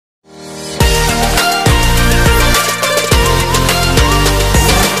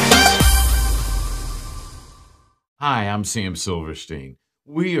Hi, I'm Sam Silverstein.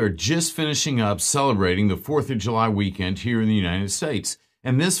 We are just finishing up celebrating the 4th of July weekend here in the United States.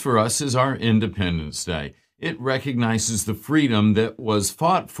 And this for us is our Independence Day. It recognizes the freedom that was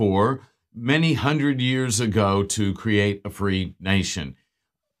fought for many hundred years ago to create a free nation.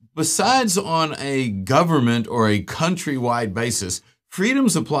 Besides on a government or a countrywide basis,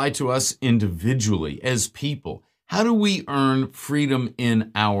 freedoms apply to us individually as people. How do we earn freedom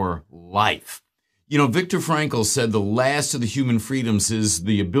in our life? You know, Viktor Frankl said the last of the human freedoms is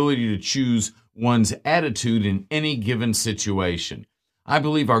the ability to choose one's attitude in any given situation. I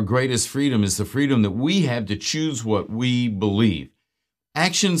believe our greatest freedom is the freedom that we have to choose what we believe.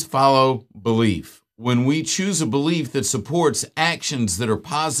 Actions follow belief. When we choose a belief that supports actions that are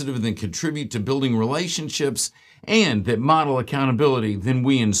positive and that contribute to building relationships and that model accountability, then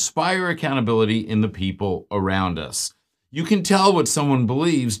we inspire accountability in the people around us. You can tell what someone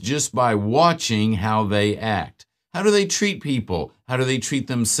believes just by watching how they act. How do they treat people? How do they treat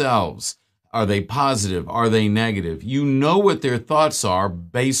themselves? Are they positive? Are they negative? You know what their thoughts are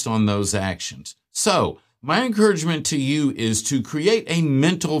based on those actions. So, my encouragement to you is to create a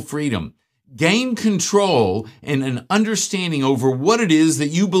mental freedom. Gain control and an understanding over what it is that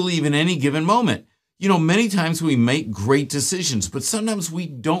you believe in any given moment. You know, many times we make great decisions, but sometimes we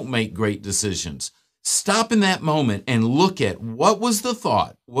don't make great decisions. Stop in that moment and look at what was the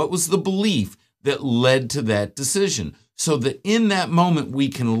thought, what was the belief that led to that decision, so that in that moment we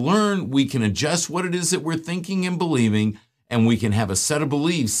can learn, we can adjust what it is that we're thinking and believing, and we can have a set of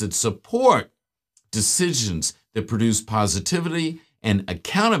beliefs that support decisions that produce positivity and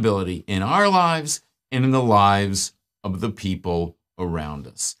accountability in our lives and in the lives of the people around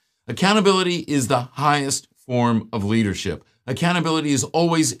us. Accountability is the highest form of leadership. Accountability is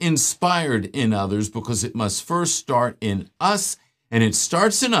always inspired in others because it must first start in us, and it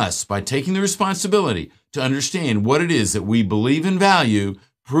starts in us by taking the responsibility to understand what it is that we believe and value,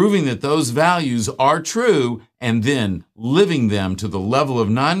 proving that those values are true, and then living them to the level of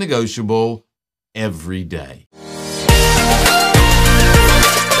non-negotiable every day.